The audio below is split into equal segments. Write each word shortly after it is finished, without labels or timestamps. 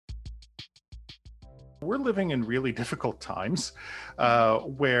We're living in really difficult times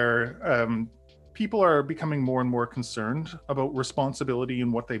where people are becoming more and more concerned about responsibility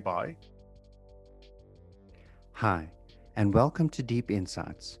in what they buy. Hi, and welcome to Deep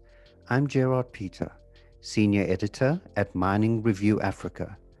Insights. I'm Gerard Peter, Senior Editor at Mining Review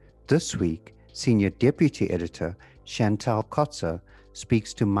Africa. This week, Senior Deputy Editor Chantal Kotzer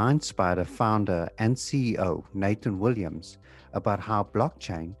speaks to MindSpider founder and CEO Nathan Williams about how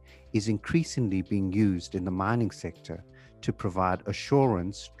blockchain is increasingly being used in the mining sector to provide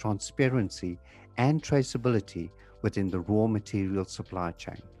assurance, transparency, and traceability within the raw material supply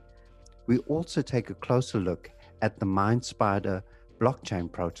chain. We also take a closer look at the MindSpider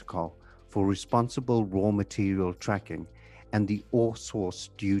blockchain protocol for responsible raw material tracking and the ore source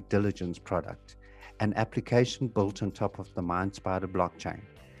due diligence product, an application built on top of the MindSpider blockchain.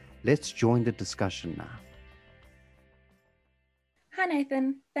 Let's join the discussion now. Hi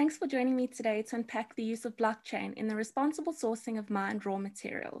Nathan, thanks for joining me today to unpack the use of blockchain in the responsible sourcing of mined raw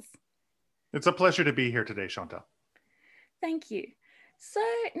materials. It's a pleasure to be here today, Chantal. Thank you. So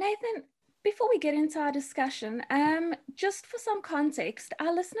Nathan, before we get into our discussion, just for some context,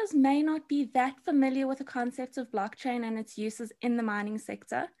 our listeners may not be that familiar with the concept of blockchain and its uses in the mining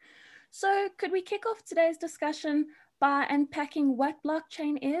sector. So could we kick off today's discussion by unpacking what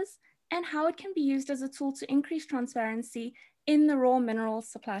blockchain is and how it can be used as a tool to increase transparency in the raw mineral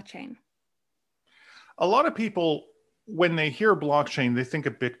supply chain? A lot of people, when they hear blockchain, they think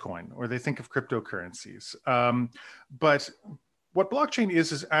of Bitcoin or they think of cryptocurrencies. But what blockchain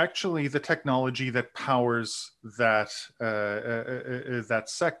is actually the technology that powers that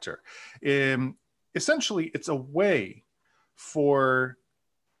sector. Essentially, it's a way for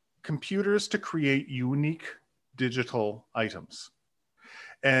computers to create unique digital items.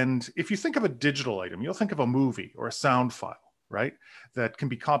 And if you think of a digital item, you'll think of a movie or a sound file, right? That can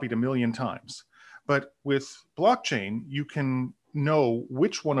be copied a million times. But with blockchain, you can know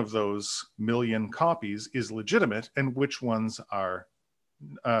which one of those million copies is legitimate and which ones are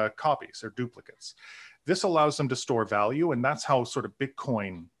copies or duplicates. This allows them to store value, and that's how sort of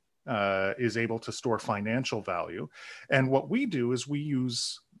Bitcoin is able to store financial value. And what we do is we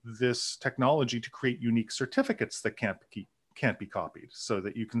use this technology to create unique certificates that can't be copied, so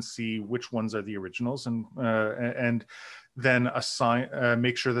that you can see which ones are the originals and then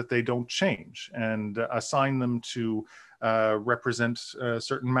make sure that they don't change and assign them to represent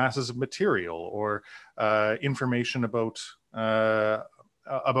certain masses of material or information about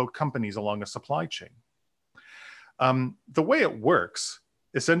companies along a supply chain. The way it works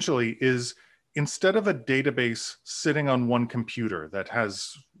essentially is, instead of a database sitting on one computer that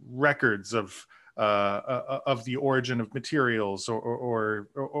has records of the origin of materials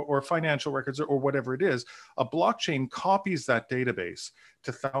or financial records or whatever it is, a blockchain copies that database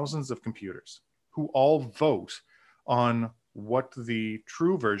to thousands of computers who all vote on what the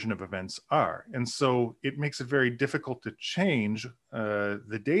true version of events are. And so it makes it very difficult to change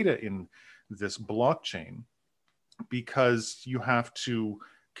the data in this blockchain, because you have to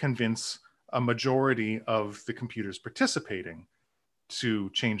convince a majority of the computers participating to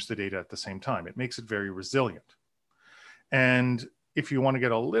change the data at the same time. It makes it very resilient. And if you want to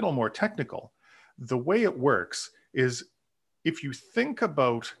get a little more technical, the way it works is, if you think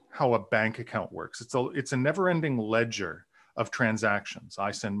about how a bank account works, it's a never-ending ledger of transactions.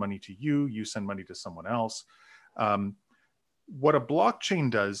 I send money to you, you send money to someone else. What a blockchain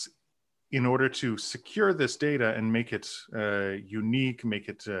does, in order to secure this data and make it unique, make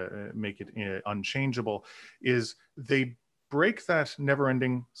it unchangeable, is they break that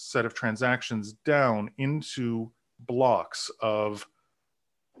never-ending set of transactions down into blocks of,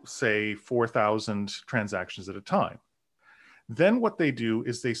 say, 4,000 transactions at a time. Then what they do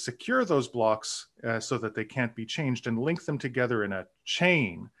is they secure those blocks so that they can't be changed, and link them together in a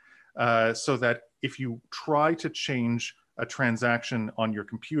chain so that if you try to change a transaction on your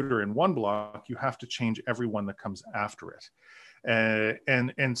computer in one block, you have to change every one that comes after it.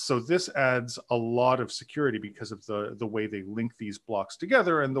 And so this adds a lot of security because of the way they link these blocks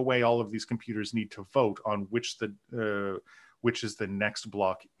together, and the way all of these computers need to vote on which is the next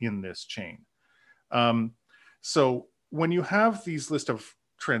block in this chain. So when you have these list of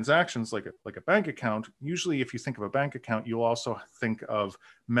transactions like a bank account, usually if you think of a bank account, you'll also think of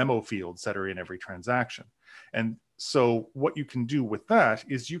memo fields that are in every transaction. And so what you can do with that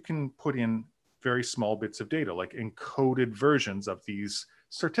is you can put in very small bits of data, like encoded versions of these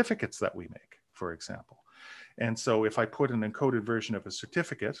certificates that we make, for example. And so if I put an encoded version of a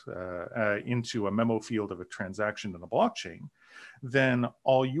certificate into a memo field of a transaction in the blockchain, then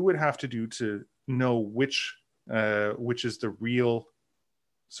all you would have to do to know which is the real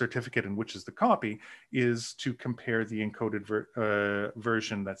certificate and which is the copy is to compare the encoded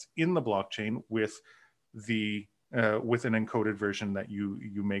version that's in the blockchain with an encoded version that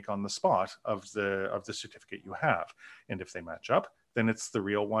you make on the spot of the certificate you have. And if they match up, then it's the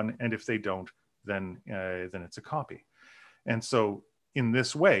real one. And if they don't, then it's a copy. And so in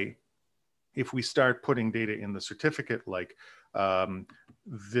this way, if we start putting data in the certificate, like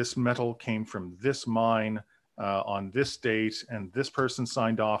this metal came from this mine on this date, and this person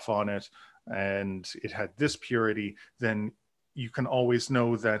signed off on it, and it had this purity, then you can always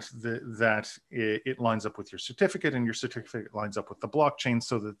know that it lines up with your certificate, and your certificate lines up with the blockchain,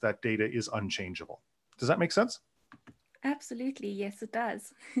 so that that data is unchangeable. Does that make sense? Absolutely. Yes, it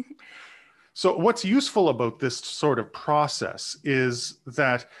does. So what's useful about this sort of process is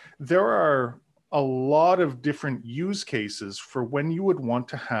that there are a lot of different use cases for when you would want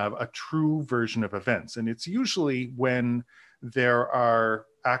to have a true version of events. And it's usually when there are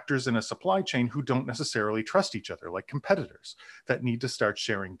actors in a supply chain who don't necessarily trust each other, like competitors that need to start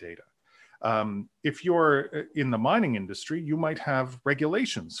sharing data. If you're in the mining industry, you might have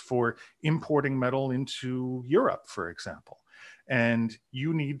regulations for importing metal into Europe, for example, and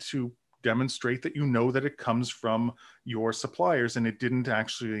you need to demonstrate that you know that it comes from your suppliers and it didn't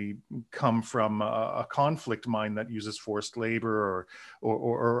actually come from a conflict mine that uses forced labor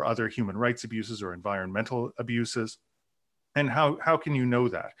or other human rights abuses or environmental abuses. And how can you know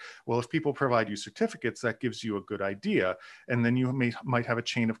that? Well, if people provide you certificates, that gives you a good idea. And then you might have a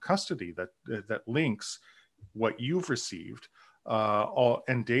chain of custody that links what you've received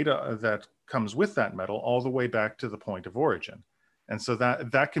and data that comes with that metal all the way back to the point of origin. And so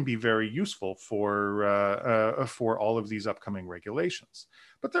that can be very useful for all of these upcoming regulations.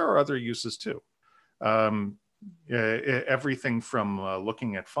 But there are other uses too. Everything from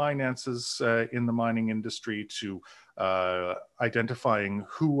looking at finances in the mining industry to identifying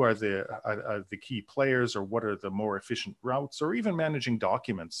who are the key players, or what are the more efficient routes, or even managing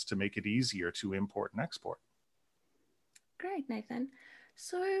documents to make it easier to import and export. Great, Nathan.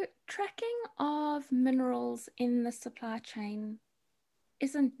 So tracking of minerals in the supply chain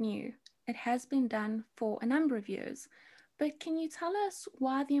isn't new. It has been done for a number of years. But can you tell us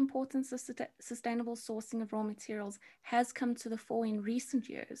why the importance of sustainable sourcing of raw materials has come to the fore in recent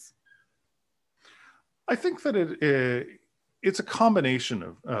years? I think that it's a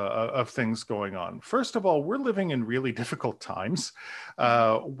combination of things going on. First of all, we're living in really difficult times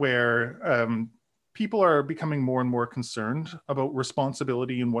where people are becoming more and more concerned about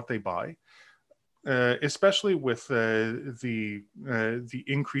responsibility in what they buy. Especially with the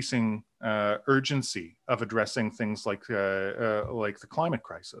increasing urgency of addressing things like the climate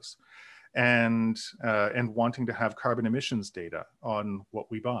crisis, and wanting to have carbon emissions data on what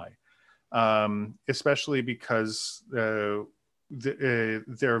we buy, especially because there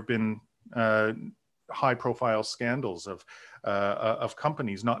have been high-profile scandals of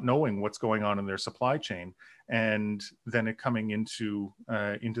companies not knowing what's going on in their supply chain, and then it coming into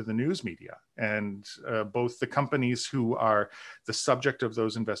the news media. And both the companies who are the subject of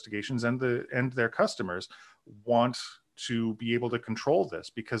those investigations and their customers want to be able to control this,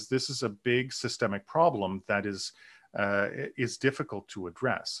 because this is a big systemic problem that is difficult to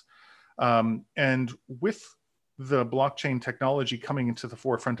address. And with the blockchain technology coming into the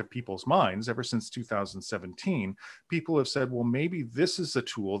forefront of people's minds ever since 2017, people have said, well, maybe this is a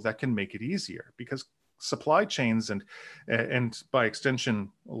tool that can make it easier, because supply chains and by extension,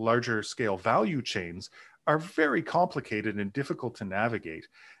 larger scale value chains are very complicated and difficult to navigate.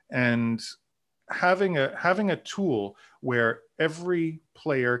 And having a tool where every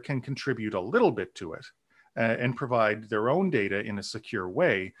player can contribute a little bit to it and provide their own data in a secure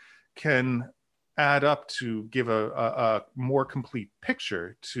way can add up to give a more complete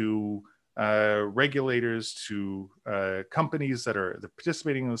picture to regulators, to companies that are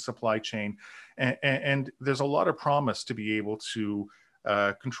participating in the supply chain. And there's a lot of promise to be able to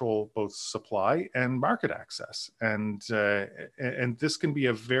control both supply and market access. And this can be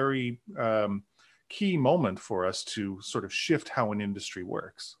a very key moment for us to sort of shift how an industry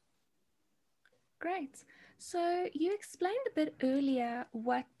works. Great. So you explained a bit earlier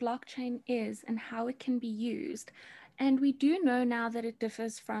what blockchain is and how it can be used. And we do know now that it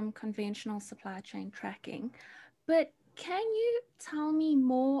differs from conventional supply chain tracking. But can you tell me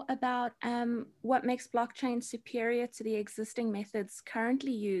more about what makes blockchain superior to the existing methods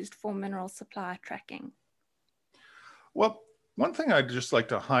currently used for mineral supply tracking? Well, one thing I'd just like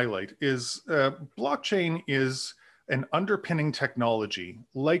to highlight is blockchain is an underpinning technology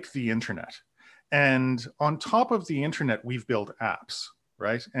like the internet. And on top of the internet, we've built apps,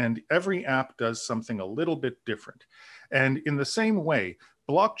 right? And every app does something a little bit different. And in the same way,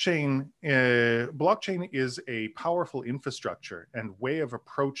 blockchain is a powerful infrastructure and way of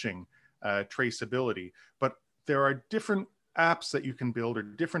approaching traceability, but there are different apps that you can build or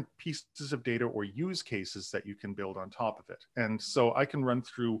different pieces of data or use cases that you can build on top of it. And so I can run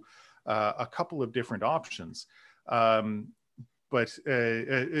through a couple of different options. But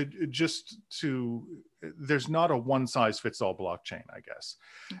there's not a one size fits all blockchain, I guess.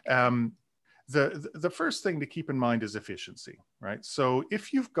 The first thing to keep in mind is efficiency, right? So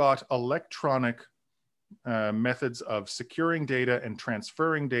if you've got electronic methods of securing data and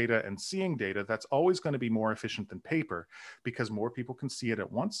transferring data and seeing data, that's always going to be more efficient than paper because more people can see it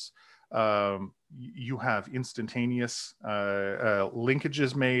at once. You have instantaneous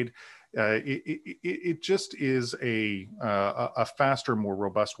linkages made. It just is a faster, more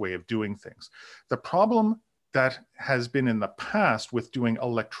robust way of doing things. The problem that has been in the past with doing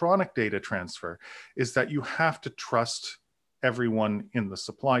electronic data transfer is that you have to trust everyone in the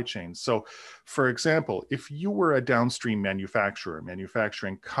supply chain. So for example, if you were a downstream manufacturer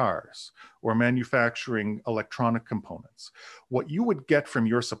manufacturing cars or manufacturing electronic components, what you would get from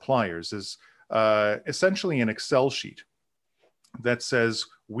your suppliers is essentially an Excel sheet that says,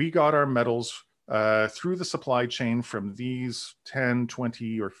 we got our metals through the supply chain from these 10,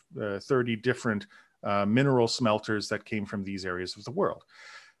 20, or 30 different mineral smelters that came from these areas of the world.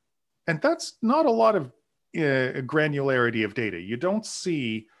 And that's not a lot of granularity of data. You don't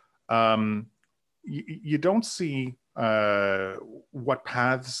see what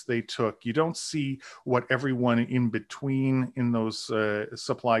paths they took. You don't see what everyone in between in those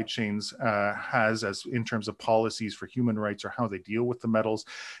supply chains has as in terms of policies for human rights or how they deal with the metals.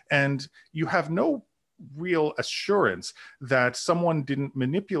 And you have no real assurance that someone didn't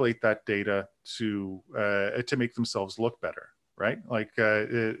manipulate that data to make themselves look better. Right? Like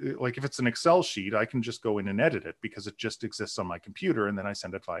if it's an Excel sheet, I can just go in and edit it because it just exists on my computer and then I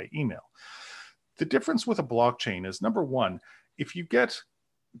send it via email. The difference with a blockchain is, number one, if you get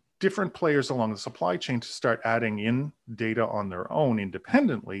different players along the supply chain to start adding in data on their own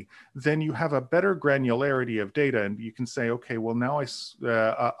independently, then you have a better granularity of data and you can say, okay, well now I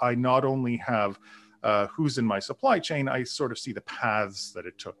not only have who's in my supply chain, I sort of see the paths that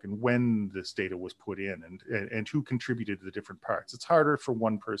it took and when this data was put in and who contributed to the different parts. It's harder for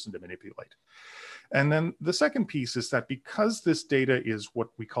one person to manipulate. And then the second piece is that because this data is what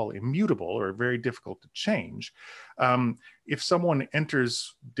we call immutable or very difficult to change, if someone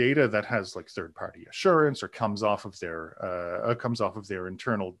enters data that has like third-party assurance or comes off of their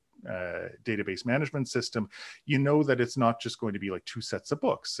internal database management system, you know that it's not just going to be like two sets of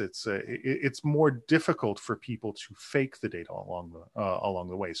books. It's more difficult for people to fake the data along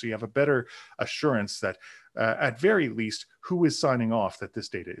the way. So you have a better assurance that at very least who is signing off that this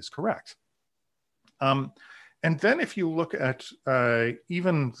data is correct. And then if you look at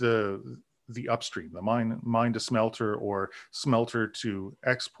even the upstream, the mine to smelter or smelter to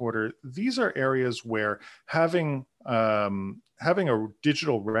exporter, these are areas where having a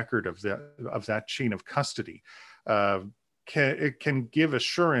digital record of that chain of custody can give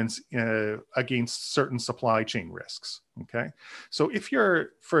assurance against certain supply chain risks. Okay, so if you're,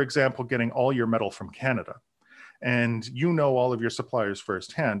 for example, getting all your metal from Canada, and you know all of your suppliers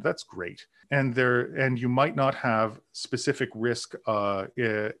firsthand, that's great. And you might not have specific risk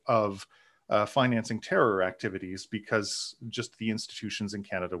of financing terror activities because just the institutions in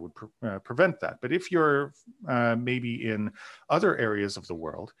Canada would prevent that. But if you're maybe in other areas of the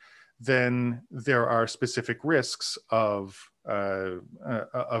world, then there are specific risks of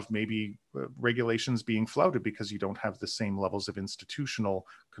maybe regulations being flouted because you don't have the same levels of institutional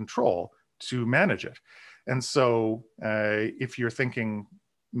control to manage it. And so if you're thinking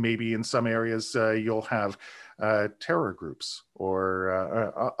maybe in some areas you'll have terror groups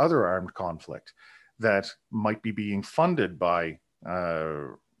or other armed conflict that might be being funded by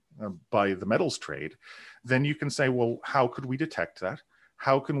the metals trade, then you can say, well, how could we detect that?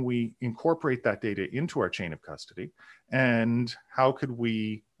 How can we incorporate that data into our chain of custody? And how could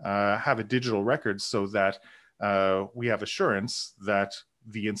we have a digital record so that we have assurance that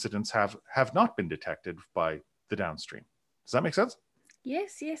the incidents have not been detected by the downstream? Does that make sense?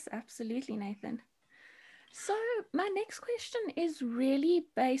 Yes, absolutely, Nathan. So my next question is really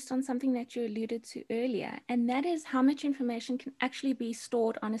based on something that you alluded to earlier, and that is how much information can actually be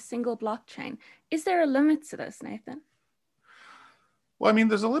stored on a single blockchain. Is there a limit to this, Nathan? Well, I mean,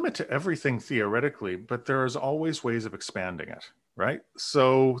 there's a limit to everything theoretically, but there's always ways of expanding it, right?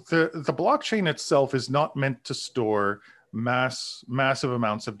 So the blockchain itself is not meant to store massive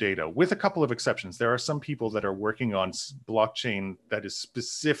amounts of data, with a couple of exceptions. There are some people that are working on blockchain that is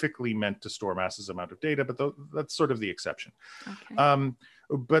specifically meant to store massive amount of data, but that's sort of the exception. Okay.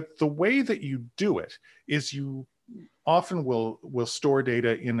 But the way that you do it is you often will store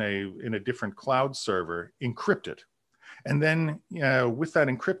data in a different cloud server, encrypted. And then with that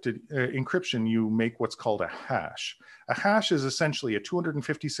encryption, you make what's called a hash. A hash is essentially a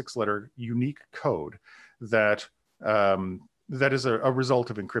 256-letter unique code that is a result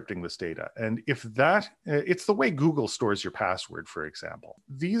of encrypting this data. And if that, it's the way Google stores your password, for example.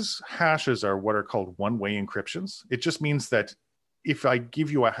 These hashes are what are called one-way encryptions. It just means that if I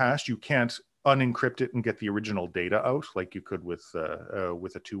give you a hash, you can't unencrypt it and get the original data out like you could with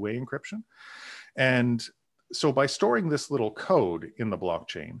a two-way encryption. And so by storing this little code in the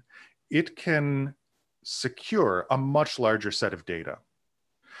blockchain, it can secure a much larger set of data.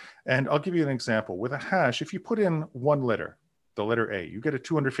 And I'll give you an example. With a hash, if you put in one letter, the letter A, you get a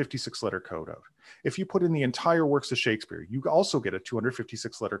 256-letter code out. If you put in the entire works of Shakespeare, you also get a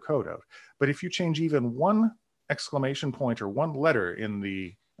 256-letter code out. But if you change even one exclamation point or one letter in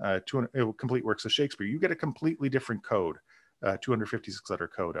the complete works of Shakespeare, you get a completely different code, 256-letter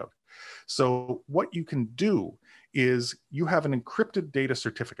code out. So what you can do is you have an encrypted data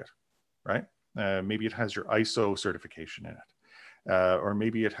certificate, right? Maybe it has your ISO certification in it. Or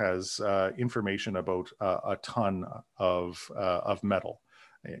maybe it has information about a ton of metal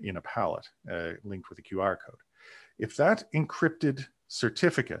in a pallet linked with a QR code. If that encrypted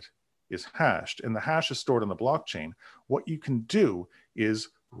certificate is hashed and the hash is stored on the blockchain, what you can do is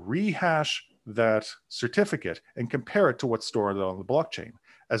rehash that certificate and compare it to what's stored on the blockchain.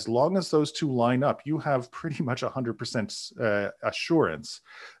 As long as those two line up, you have pretty much 100% assurance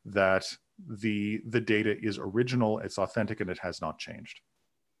that the data is original, it's authentic, and it has not changed.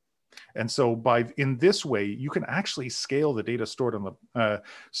 And so in this way, you can actually scale the data stored on the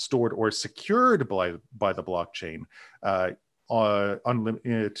stored or secured by the blockchain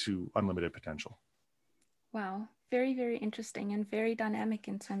to unlimited potential. Wow, very, very interesting and very dynamic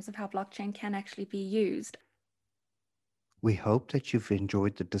in terms of how blockchain can actually be used. We hope that you've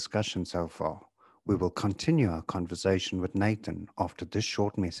enjoyed the discussion so far. We will continue our conversation with Nathan after this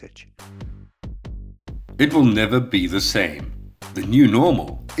short message. It will never be the same. The new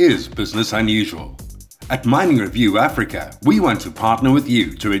normal is business unusual. At Mining Review Africa, we want to partner with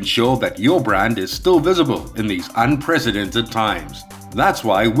you to ensure that your brand is still visible in these unprecedented times. That's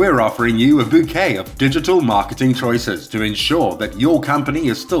why we're offering you a bouquet of digital marketing choices to ensure that your company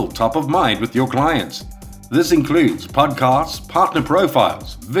is still top of mind with your clients. This includes podcasts, partner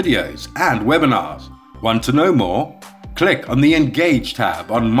profiles, videos, and webinars. Want to know more? Click on the Engage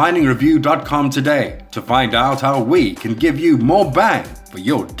tab on miningreview.com today to find out how we can give you more bang for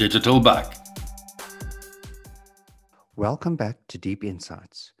your digital buck. Welcome back to Deep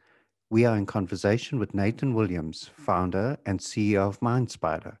Insights. We are in conversation with Nathan Williams, founder and CEO of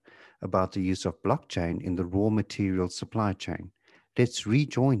MindSpider, about the use of blockchain in the raw material supply chain. Let's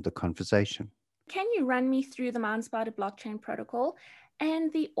rejoin the conversation. Can you run me through the MindSpider blockchain protocol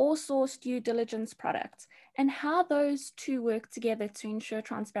and the all-source due diligence product and how those two work together to ensure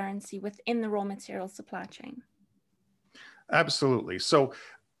transparency within the raw material supply chain? Absolutely. So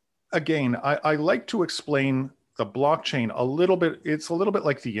again, I like to explain the blockchain a little bit. It's a little bit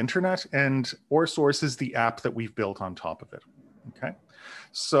like the internet, and OurSource is the app that we've built on top of it. Okay.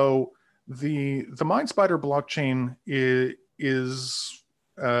 So the MindSpider blockchain is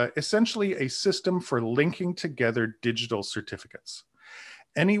essentially a system for linking together digital certificates.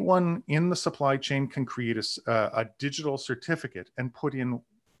 Anyone in the supply chain can create a digital certificate and put in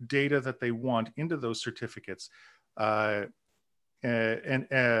data that they want into those certificates, and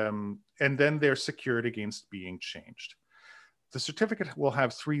then they're secured against being changed. The certificate will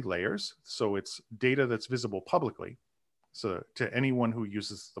have 3 layers. So it's data that's visible publicly, so to anyone who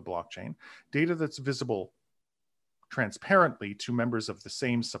uses the blockchain, data that's visible transparently to members of the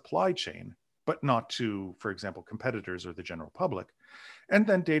same supply chain, but not to, for example, competitors or the general public, and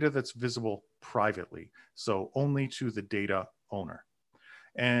then data that's visible privately, so only to the data owner.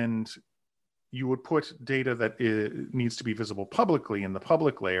 And you would put data that needs to be visible publicly in the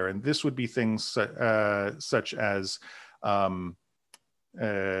public layer, and this would be things such as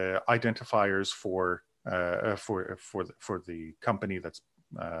identifiers for the company that's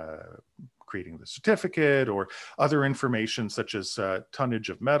creating the certificate, or other information such as tonnage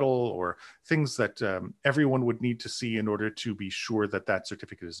of metal, or things that everyone would need to see in order to be sure that that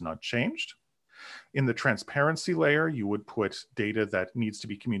certificate is not changed. In the transparency layer, you would put data that needs to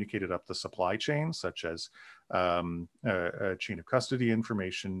be communicated up the supply chain, such as chain of custody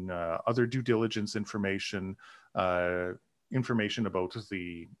information, other due diligence information, information about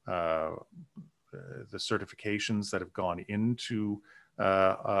the certifications that have gone into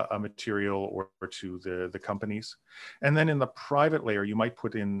a material or to the companies. And then in the private layer, you might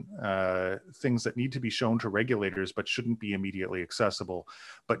put in things that need to be shown to regulators, but shouldn't be immediately accessible,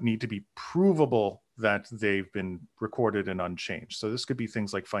 but need to be provable that they've been recorded and unchanged. So this could be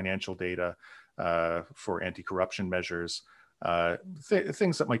things like financial data for anti-corruption measures,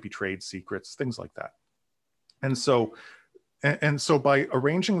 things that might be trade secrets, things like that. And so by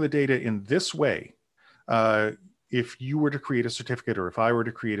arranging the data in this way, if you were to create a certificate, or if I were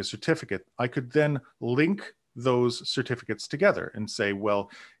to create a certificate, I could then link those certificates together and say, well,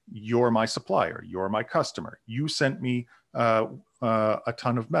 you're my supplier, you're my customer, you sent me a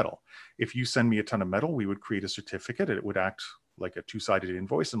ton of metal. If you send me a ton of metal, we would create a certificate. It would act like a two-sided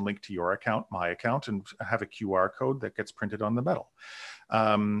invoice and link to your account, my account, and have a QR code that gets printed on the metal.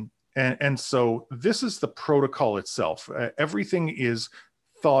 And so this is the protocol itself. Everything is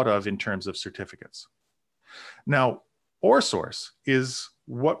thought of in terms of certificates. Now, OreSource is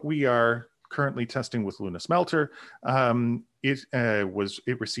what we are currently testing with Luna Smelter.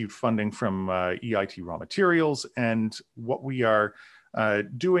 It received funding from EIT Raw Materials, and what we are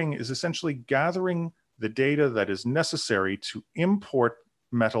doing is essentially gathering the data that is necessary to import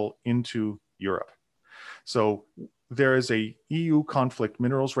metal into Europe. So there is a EU conflict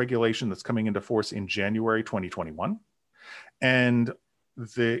minerals regulation that's coming into force in January 2021, and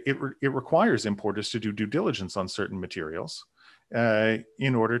it requires importers to do due diligence on certain materials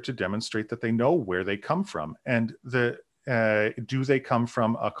in order to demonstrate that they know where they come from, and do they come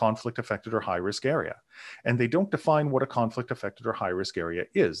from a conflict affected or high risk area. And they don't define what a conflict affected or high risk area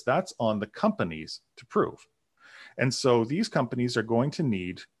is. That's on the companies to prove. And so these companies are going to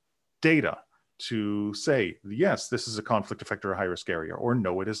need data to say, yes, this is a conflict affected or high risk area, or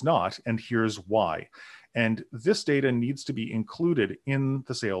no, it is not, and here's why. And this data needs to be included in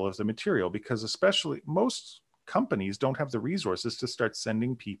the sale of the material, because especially most companies don't have the resources to start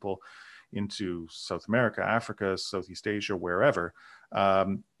sending people into South America, Africa, Southeast Asia, wherever,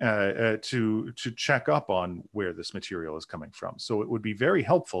 to check up on where this material is coming from. So it would be very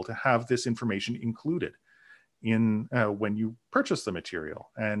helpful to have this information included in when you purchase the material.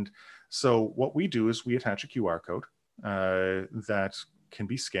 And so what we do is we attach a QR code that can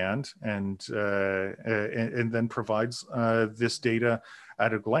be scanned and then provides this data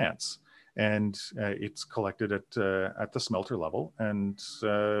at a glance. And it's collected at the smelter level, and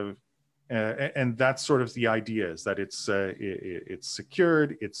that's sort of the idea, is that it's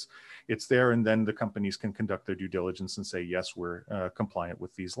secured, it's there, and then the companies can conduct their due diligence and say, yes, we're compliant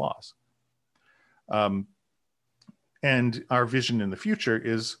with these laws. And our vision in the future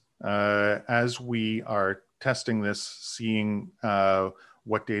is, as we are testing this, seeing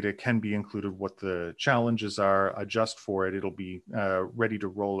what data can be included, what the challenges are, adjust for it. It'll be ready to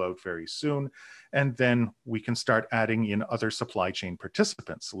roll out very soon. And then we can start adding in other supply chain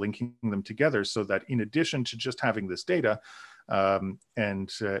participants, linking them together, so that in addition to just having this data and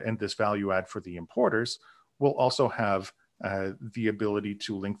this value add for the importers, we'll also have the ability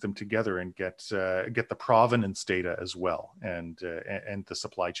to link them together and get the provenance data as well, and the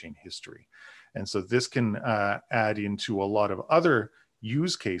supply chain history. And so this can add into a lot of other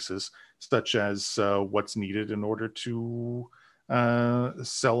use cases, such as what's needed in order to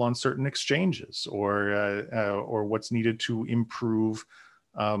sell on certain exchanges, or what's needed to improve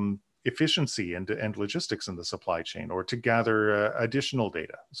efficiency and logistics in the supply chain, or to gather additional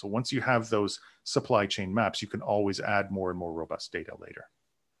data. So once you have those supply chain maps, you can always add more and more robust data later.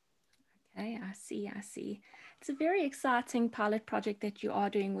 Okay, I see. It's a very exciting pilot project that you are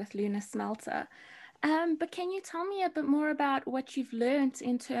doing with Luna Smelter. But can you tell me a bit more about what you've learned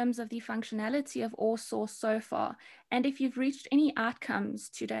in terms of the functionality of OreSource so far, and if you've reached any outcomes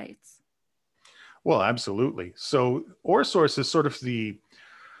to date? Well, absolutely. So OreSource is sort of the,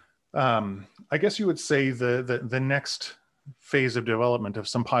 I guess you would say the next phase of development of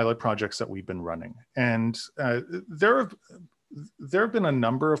some pilot projects that we've been running. And there have been a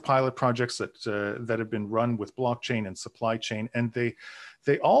number of pilot projects that have been run with blockchain and supply chain, and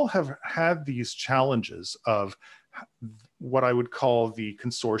they all have had these challenges of what I would call the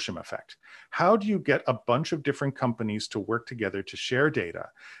consortium effect. How do you get a bunch of different companies to work together to share data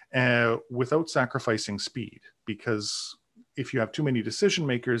without sacrificing speed? Because if you have too many decision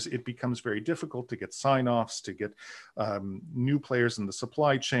makers, it becomes very difficult to get sign-offs, to get new players in the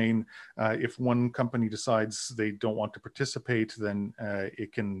supply chain. If one company decides they don't want to participate, then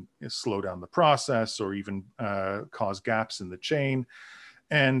it can slow down the process, or even cause gaps in the chain.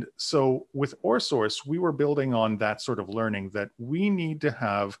 And so with OreSource, we were building on that sort of learning that we need to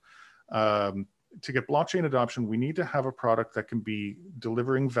have, to get blockchain adoption, we need to have a product that can be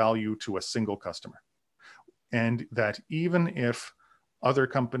delivering value to a single customer. And that even if other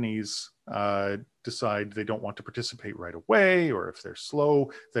companies decide they don't want to participate right away, or if they're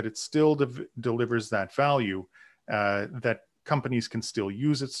slow, that it still delivers that value, that companies can still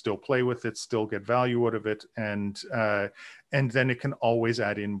use it, still play with it, still get value out of it, and then it can always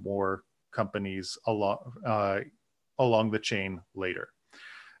add in more companies along the chain later.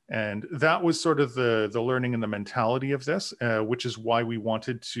 And that was sort of the learning and the mentality of this, which is why we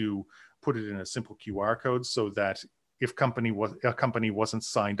wanted to put it in a simple QR code, so that if a company wasn't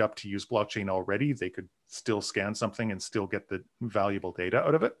signed up to use blockchain already, they could still scan something and still get the valuable data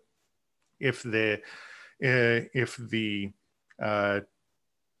out of it. If the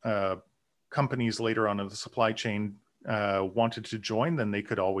companies later on in the supply chain wanted to join, then they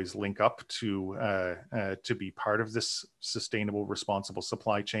could always link up to be part of this sustainable, responsible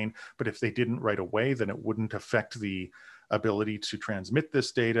supply chain. But if they didn't right away, then it wouldn't affect the ability to transmit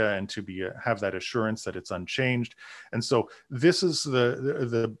this data and to have that assurance that it's unchanged. And so this is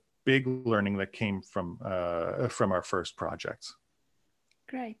the big learning that came from our first projects.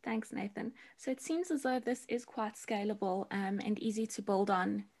 Great, thanks, Nathan. So it seems as though this is quite scalable and easy to build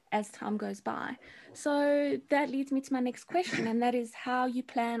on as time goes by. So that leads me to my next question, and that is how you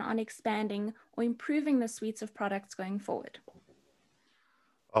plan on expanding or improving the suites of products going forward.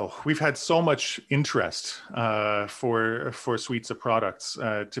 Oh, we've had so much interest for suites of products.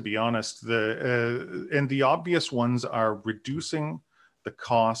 To be honest, and the obvious ones are reducing the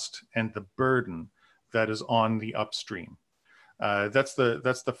cost and the burden that is on the upstream. That's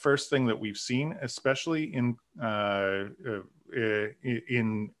the first thing that we've seen, especially in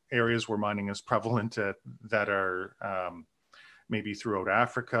areas where mining is prevalent that are maybe throughout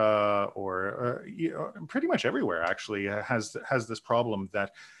Africa or pretty much everywhere actually has this problem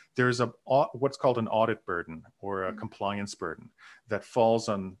that there's what's called an audit burden or a compliance burden that falls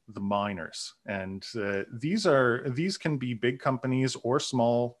on the miners. And these can be big companies or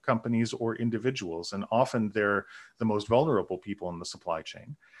small companies or individuals. And often they're the most vulnerable people in the supply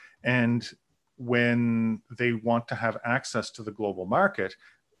chain. And when they want to have access to the global market,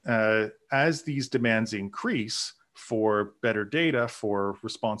 as these demands increase for better data, for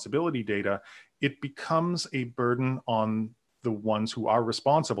responsibility data, it becomes a burden on the ones who are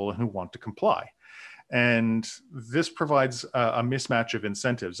responsible and who want to comply. And this provides a mismatch of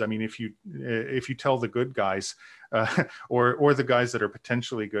incentives. I mean, if you tell the good guys or the guys that are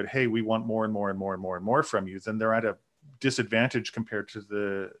potentially good, hey, we want more and more and more and more and more from you, then they're at a disadvantage compared to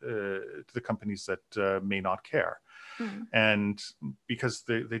the companies that may not care. And because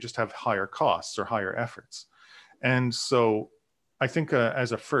they just have higher costs or higher efforts. And so I think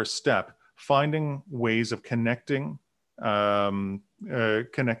as a first step, finding ways of connecting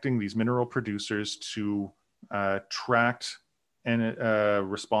these mineral producers to tracked and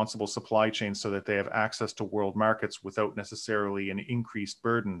responsible supply chains so that they have access to world markets without necessarily an increased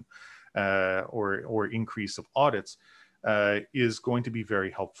burden or increase of audits is going to be very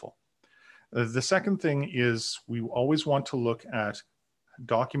helpful. The second thing is we always want to look at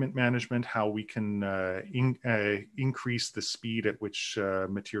document management, how we can increase the speed at which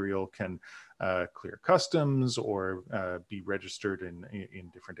material can clear customs or be registered in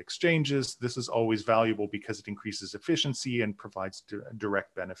different exchanges. This is always valuable because it increases efficiency and provides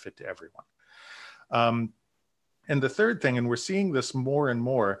direct benefit to everyone. And the third thing, and we're seeing this more and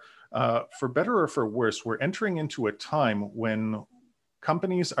more, for better or for worse, we're entering into a time when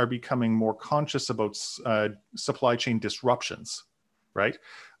companies are becoming more conscious about supply chain disruptions, right?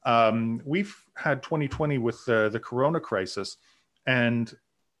 We've had 2020 with the Corona crisis, and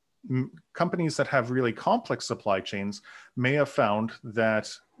companies that have really complex supply chains may have found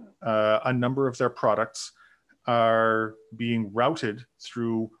that a number of their products are being routed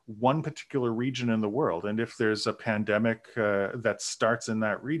through one particular region in the world. And if there's a pandemic that starts in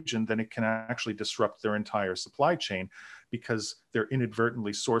that region, then it can actually disrupt their entire supply chain because they're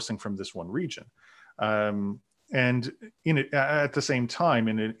inadvertently sourcing from this one region. And at the same time,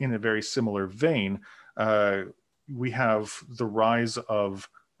 in a very similar vein, we have the rise of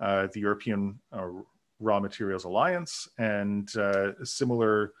the European Raw Materials Alliance and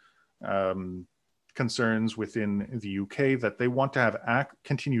similar concerns within the UK that they want to have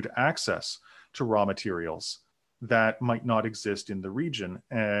continued access to raw materials that might not exist in the region.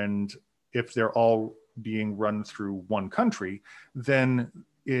 And if they're all being run through one country, then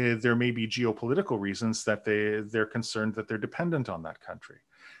there may be geopolitical reasons that they're concerned that they're dependent on that country.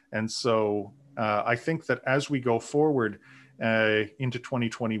 And so I think that as we go forward, into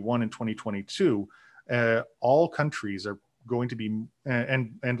 2021 and 2022, all countries are going to be,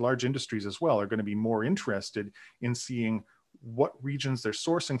 and large industries as well, are going to be more interested in seeing what regions they're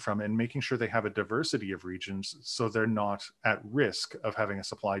sourcing from and making sure they have a diversity of regions so they're not at risk of having a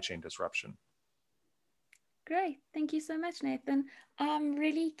supply chain disruption. Great. Thank you so much, Nathan. I'm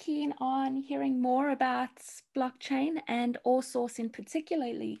really keen on hearing more about blockchain and OreSource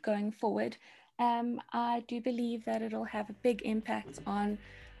particularly going forward. I do believe that it'll have a big impact on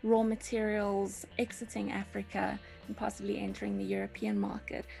raw materials exiting Africa and possibly entering the European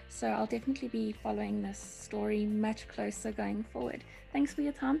market. So I'll definitely be following this story much closer going forward. Thanks for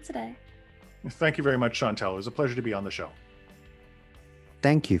your time today. Thank you very much, Chantal. It was a pleasure to be on the show.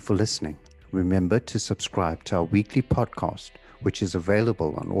 Thank you for listening. Remember to subscribe to our weekly podcast, which is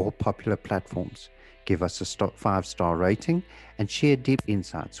available on all popular platforms. Give us a 5-star rating and share deep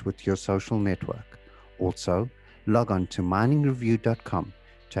insights with your social network. Also, log on to miningreview.com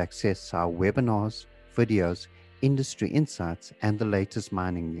to access our webinars, videos, industry insights, and the latest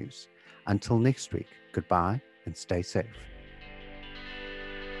mining news. Until next week, goodbye and stay safe.